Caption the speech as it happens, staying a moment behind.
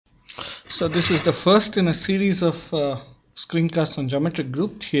So this is the first in a series of screencasts on geometric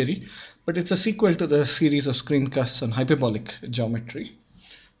group theory, but it's a sequel to the series of screencasts on hyperbolic geometry.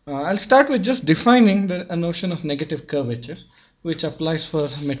 I'll start with just defining a notion of negative curvature, which applies for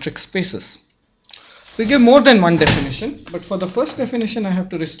metric spaces. We give more than one definition, but for the first definition I have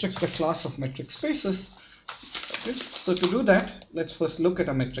to restrict the class of metric spaces. Okay. So to do that, let's first look at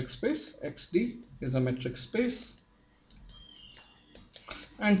a metric space. XD is a metric space,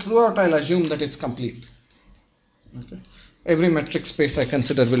 and throughout I'll assume that it's complete. Okay. Every metric space I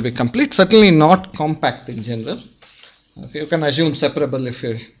consider will be complete, certainly not compact in general. Okay. You can assume separable if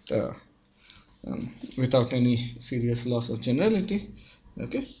you're without any serious loss of generality.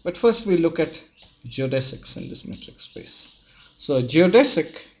 Okay. But first we look at geodesics in this metric space. So a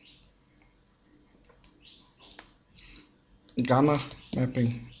geodesic gamma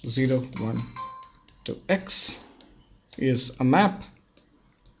mapping 0, 1 to x is a map,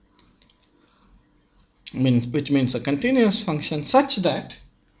 which means a continuous function such that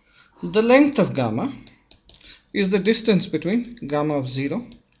the length of gamma is the distance between gamma of 0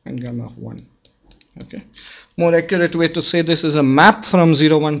 and gamma of 1. Okay. More accurate way to say this is a map from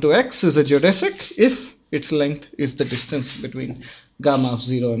 0, 1 to x is a geodesic if its length is the distance between gamma of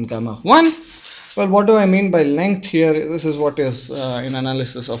 0 and gamma of 1. Well, what do I mean by length here? This is what is in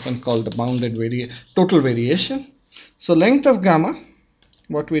analysis often called the bounded total variation. So length of gamma,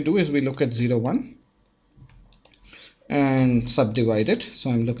 what we do is we look at 0, 1 and subdivide it. So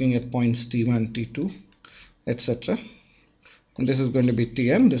I'm looking at points t1, t2, etc. And this is going to be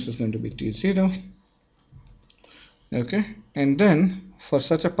tm, this is going to be t0. Okay, and then for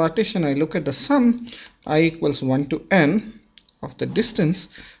such a partition I look at the sum I equals 1 to n of the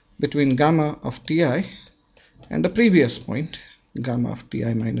distance between gamma of ti and the previous point gamma of ti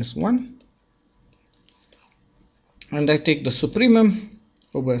minus 1, and I take the supremum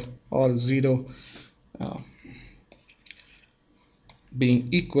over all 0 being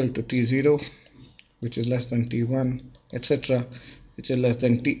equal to t0, which is less than t1, etc., which is less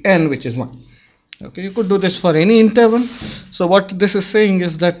than tn, which is 1. Okay, you could do this for any interval. So what this is saying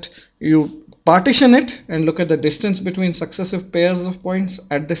is that you partition it and look at the distance between successive pairs of points,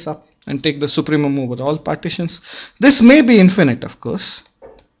 add this up and take the supremum over all partitions. This may be infinite, of course.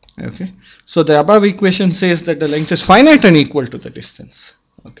 Okay, so the above equation says that the length is finite and equal to the distance.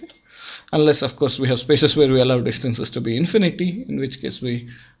 Okay, unless of course we have spaces where we allow distances to be infinity, in which case we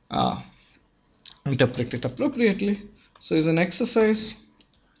interpret it appropriately. So as an exercise,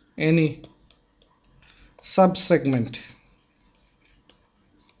 any subsegment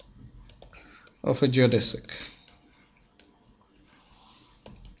of a geodesic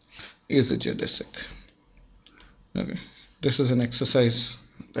is a geodesic. Okay, this is an exercise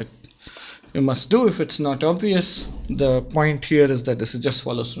that you must do if it's not obvious. The point here is that this just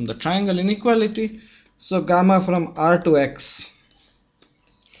follows from the triangle inequality. So gamma from R to X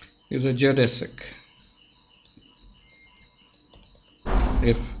is a geodesic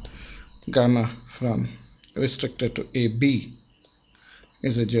if gamma from restricted to AB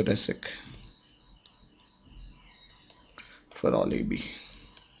is a geodesic for all AB.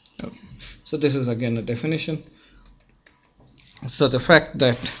 Okay. So this is again a definition. So the fact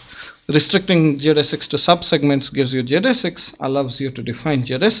that restricting geodesics to subsegments gives you geodesics allows you to define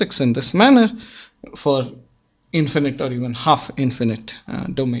geodesics in this manner for infinite or even half infinite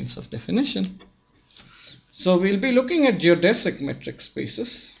domains of definition. So we'll be looking at geodesic metric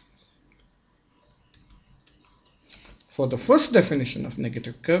spaces for the first definition of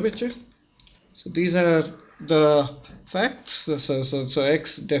negative curvature. So these are the facts. So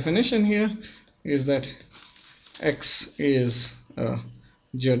X definition here is that X is a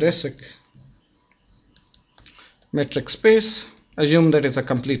geodesic metric space. Assume that it's a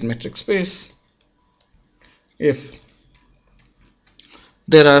complete metric space if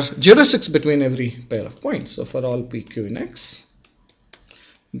there are geodesics between every pair of points. So for all PQ in X,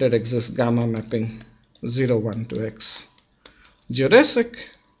 there exists gamma mapping 0, 1 to X geodesic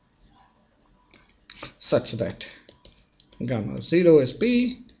such that gamma of 0 is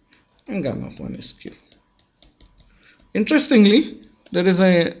P and gamma of 1 is Q. Interestingly, there is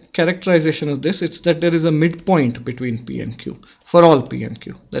a characterization of this. It's that there is a midpoint between P and Q for all P and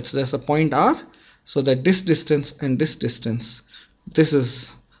Q. There's a point R, so that this distance and this distance, this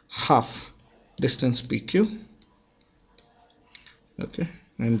is half distance PQ. Okay,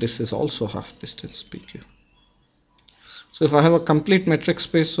 and this is also half distance PQ. So if I have a complete metric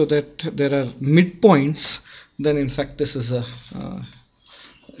space so that there are midpoints, then in fact this is a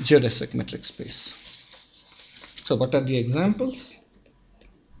geodesic metric space. So what are the examples?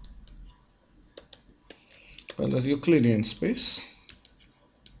 Well, a Euclidean space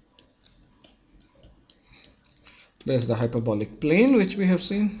There's the hyperbolic plane which we have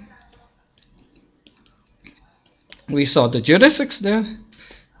seen. We saw the geodesics there,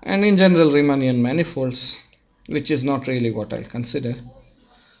 and in general Riemannian manifolds, which is not really what I'll consider.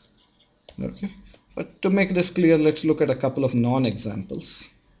 Okay, but to make this clear, let's look at a couple of non-examples.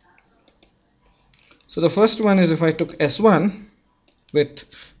 So the first one is if I took S1 with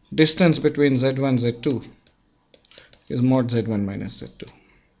distance between Z1 Z2 is mod Z1 minus Z2.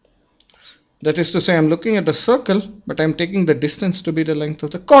 That is to say, I'm looking at a circle, but I'm taking the distance to be the length of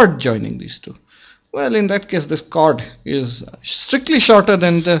the chord joining these two. Well, in that case, this chord is strictly shorter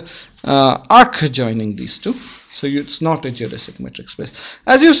than the arc joining these two. So it's not a geodesic metric space.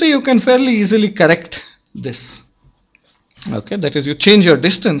 As you see, you can fairly easily correct this. Okay, that is, you change your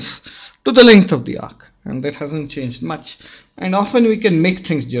distance to the length of the arc, and that hasn't changed much. And often we can make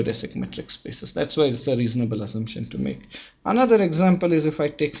things geodesic metric spaces. That's why it's a reasonable assumption to make. Another example is if I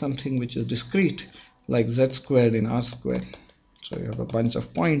take something which is discrete, like z squared in r squared. So you have a bunch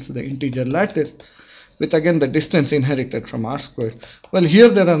of points, the integer lattice, with again the distance inherited from r squared. Well, here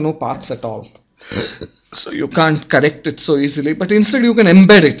there are no paths at all. So you can't correct it so easily, but instead you can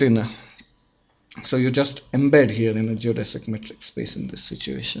embed it in a. So you just embed here in a geodesic metric space in this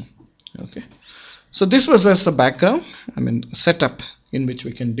situation. Okay. So this was as a background, setup in which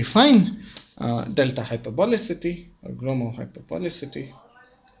we can define delta hyperbolicity or Gromov hyperbolicity.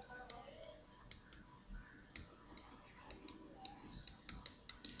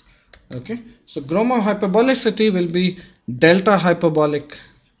 Okay, so Gromov hyperbolicity will be delta hyperbolic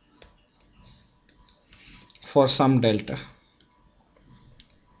for some delta.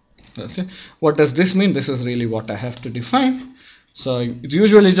 Okay, what does this mean? This is really what I have to define. So it's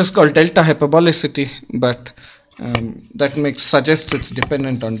usually just called delta hyperbolicity, but that suggests it's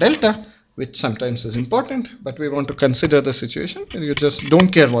dependent on delta, which sometimes is important, but we want to consider the situation where you just don't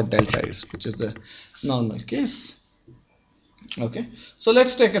care what delta is, which is the normal case. Okay, so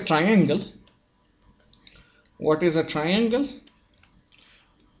let's take a triangle. What is a triangle?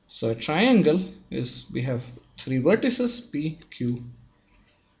 So a triangle is, we have three vertices, P, Q,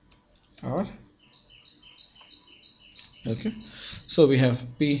 R. Okay, so we have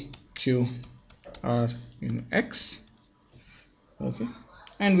P, Q, R in X. Okay,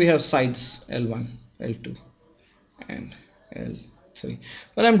 and we have sides L1, L2, and L3.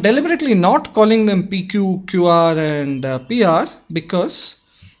 Well, I'm deliberately not calling them PQ, QR, and PR because,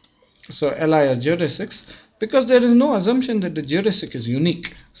 so Li are geodesics, because there is no assumption that the geodesic is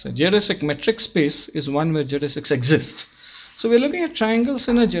unique. So geodesic metric space is one where geodesics exist. So we're looking at triangles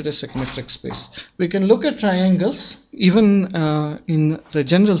in a geodesic metric space. We can look at triangles even in the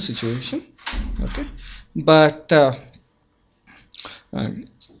general situation. Okay, but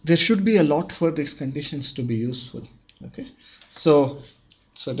there should be a lot for these conditions to be useful. Okay, so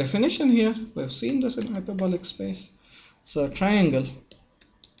definition here, we have seen this in hyperbolic space. So a triangle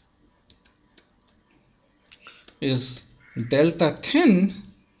is delta thin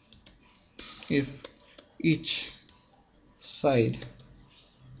if each side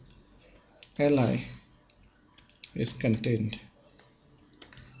Li is contained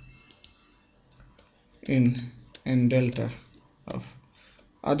in n delta of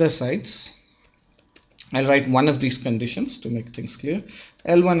other sides. I'll write one of these conditions to make things clear.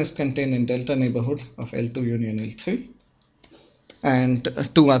 L1 is contained in delta neighborhood of L2 union L3, and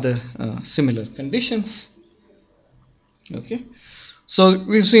two other similar conditions. Okay, so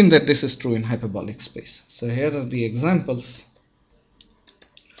we've seen that this is true in hyperbolic space. So here are the examples.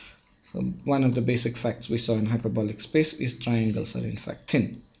 So one of the basic facts we saw in hyperbolic space is triangles are in fact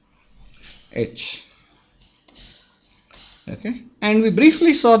thin, H. Okay, and we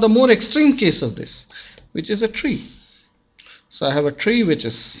briefly saw the more extreme case of this, which is a tree. So I have a tree which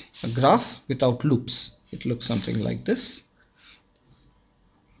is a graph without loops. It looks something like this.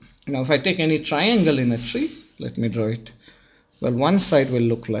 Now if I take any triangle in a tree, let me draw it. Well, one side will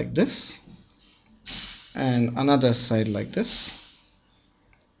look like this and another side like this,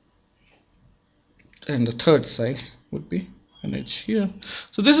 and the third side would be an edge here.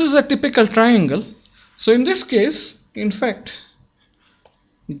 So this is a typical triangle. So in this case, in fact,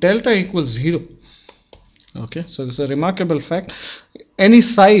 delta equals 0. Okay, so this is a remarkable fact. Any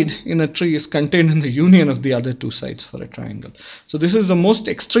side in a tree is contained in the union of the other two sides for a triangle. So this is the most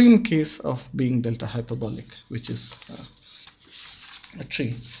extreme case of being delta hyperbolic, which is a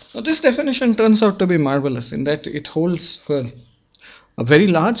tree. So this definition turns out to be marvelous in that it holds for a very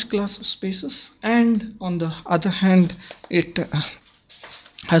large class of spaces, and on the other hand it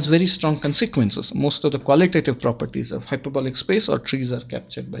has very strong consequences. Most of the qualitative properties of hyperbolic space or trees are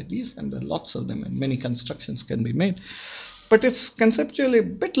captured by these, and there are lots of them, and many constructions can be made. but it's conceptually a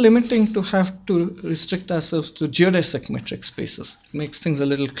bit limiting to have to restrict ourselves to geodesic metric spaces. It makes things a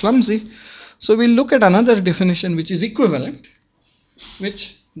little clumsy. So we'll look at another definition which is equivalent,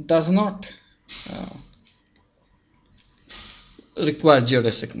 which does not require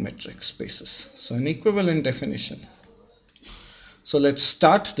geodesic metric spaces. So an equivalent definition. So let's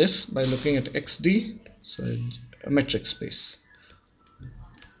start this by looking at XD, so a metric space.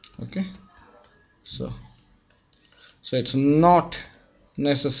 Okay, so it's not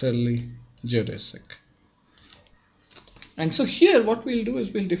necessarily geodesic. And so here what we'll do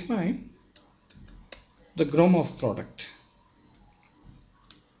is we'll define the Gromov product.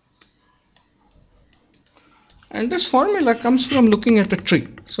 And this formula comes from looking at a tree.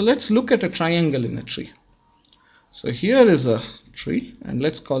 So let's look at a triangle in a tree. So here is a tree, and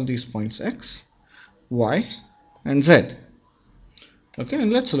let's call these points X, Y, and Z. Okay,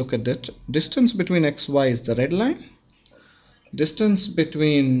 and let's look at that. Distance between X, Y is the red line. Distance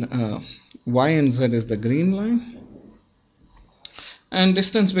between Y and Z is the green line. And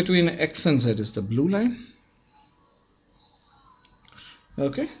distance between X and Z is the blue line.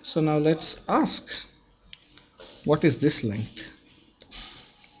 Okay, so now let's ask, what is this length?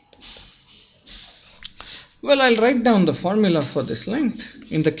 Well, I'll write down the formula for this length.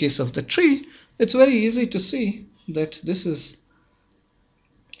 In the case of the tree, it's very easy to see that this is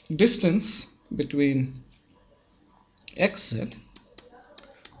distance between xz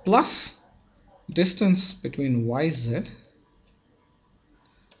plus distance between yz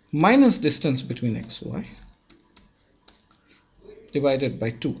minus distance between xy divided by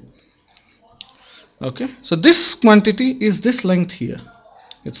 2. Okay, so this quantity is this length here.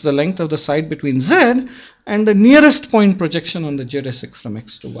 It's the length of the side between z and the nearest point projection on the geodesic from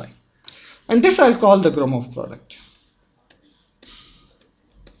x to y. And this I'll call the Gromov product.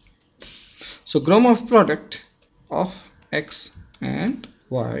 So Gromov product of x and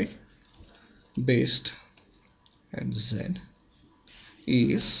y based at z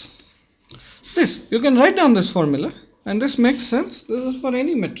is this. You can write down this formula, and this makes sense. This is for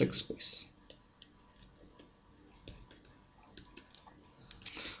any metric space.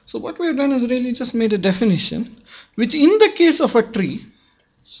 So what we have done is really just made a definition, which in the case of a tree,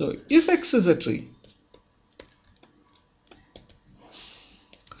 so if x is a tree,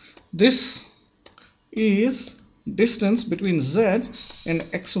 this is distance between z and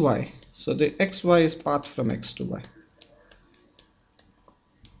xy. So the xy is path from x to y.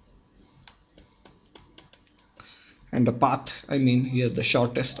 And the path, I mean here the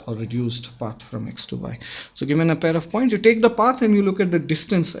shortest or reduced path from x to y. So given a pair of points, you take the path and you look at the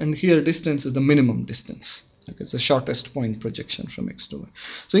distance, and here distance is the minimum distance. Okay, it's the shortest point projection from x to y.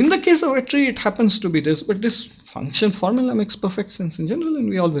 So in the case of a tree, it happens to be this, but this function formula makes perfect sense in general, and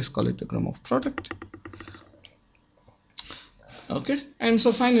we always call it the Gromov product. Okay, and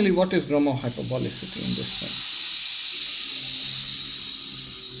so finally, what is Gromov hyperbolicity in this sense?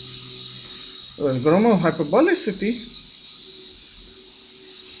 Well, Gromov hyperbolicity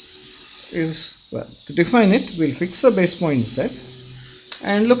is, well, to define it, we'll fix a base point z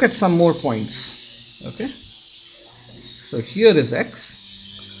and look at some more points. Okay, so here is x,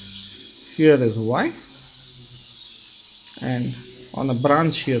 here is y, and on a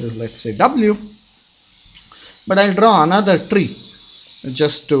branch here is, let's say, w. But I'll draw another tree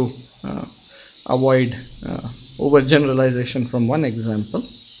just to avoid overgeneralization from one example,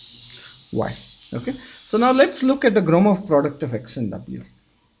 y. Okay, so now let's look at the Gromov product of x and w.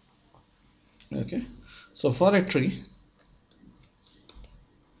 Okay, so for a tree,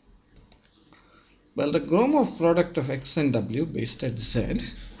 well, the Gromov product of x and w based at z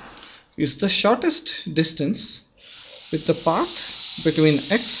is the shortest distance with the path between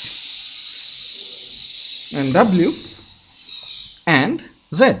x and w and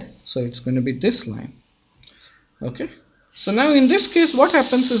z. So it's going to be this line. Okay, so now in this case what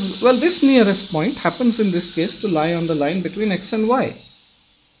happens is, well, this nearest point happens in this case to lie on the line between x and y,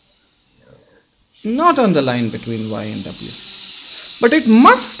 not on the line between y and w. But it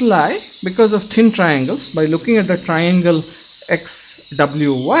must lie, because of thin triangles, by looking at the triangle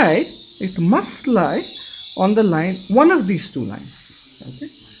xwy, it must lie on the line, one of these two lines. Okay,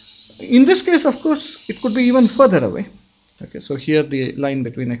 in this case, of course, it could be even further away. Okay, so here the line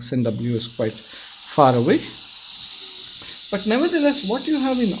between x and w is quite far away. But nevertheless, what you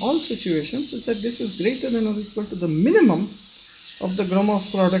have in all situations is that this is greater than or equal to the minimum of the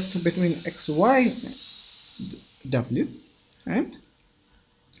Gromov product between xy w and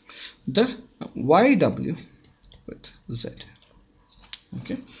the yw with z.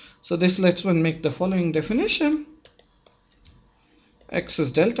 Okay, so this lets one make the following definition. X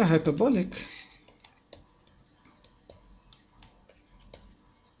is delta hyperbolic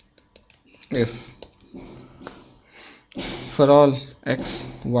if for all x,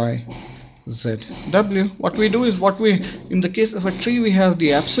 y, z, w, what we do is in the case of a tree we have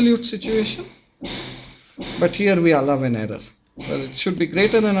the absolute situation, but here we allow an error. Well, it should be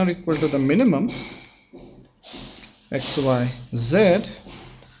greater than or equal to the minimum x, y, z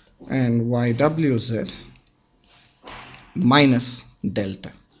and y, w, z minus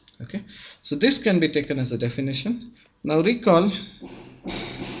delta. Okay, so this can be taken as a definition. Now recall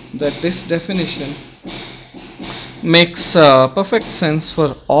that this definition makes perfect sense for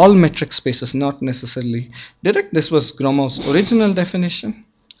all metric spaces, not necessarily direct. This was Gromov's original definition.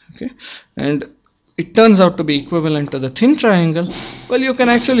 Okay, and it turns out to be equivalent to the thin triangle. Well, you can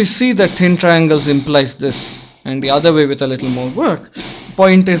actually see that thin triangles implies this, and the other way with a little more work.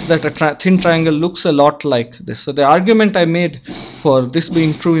 Point is that a thin triangle looks a lot like this. So the argument I made for this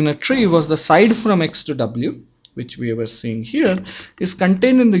being true in a tree was the side from x to w, which we were seeing here, is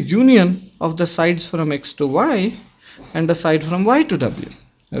contained in the union of the sides from x to y and the side from y to w.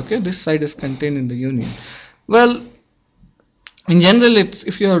 Okay, this side is contained in the union. Well, in general,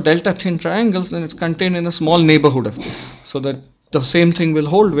 if you have delta thin triangles, then it's contained in a small neighborhood of this, so that the same thing will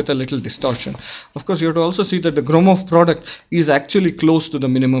hold with a little distortion. Of course, you have to also see that the Gromov product is actually close to the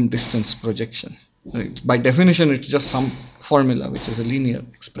minimum distance projection. Right? By definition, it's just some formula, which is a linear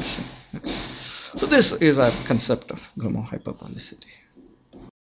expression. Okay. So this is our concept of Gromov hyperbolicity.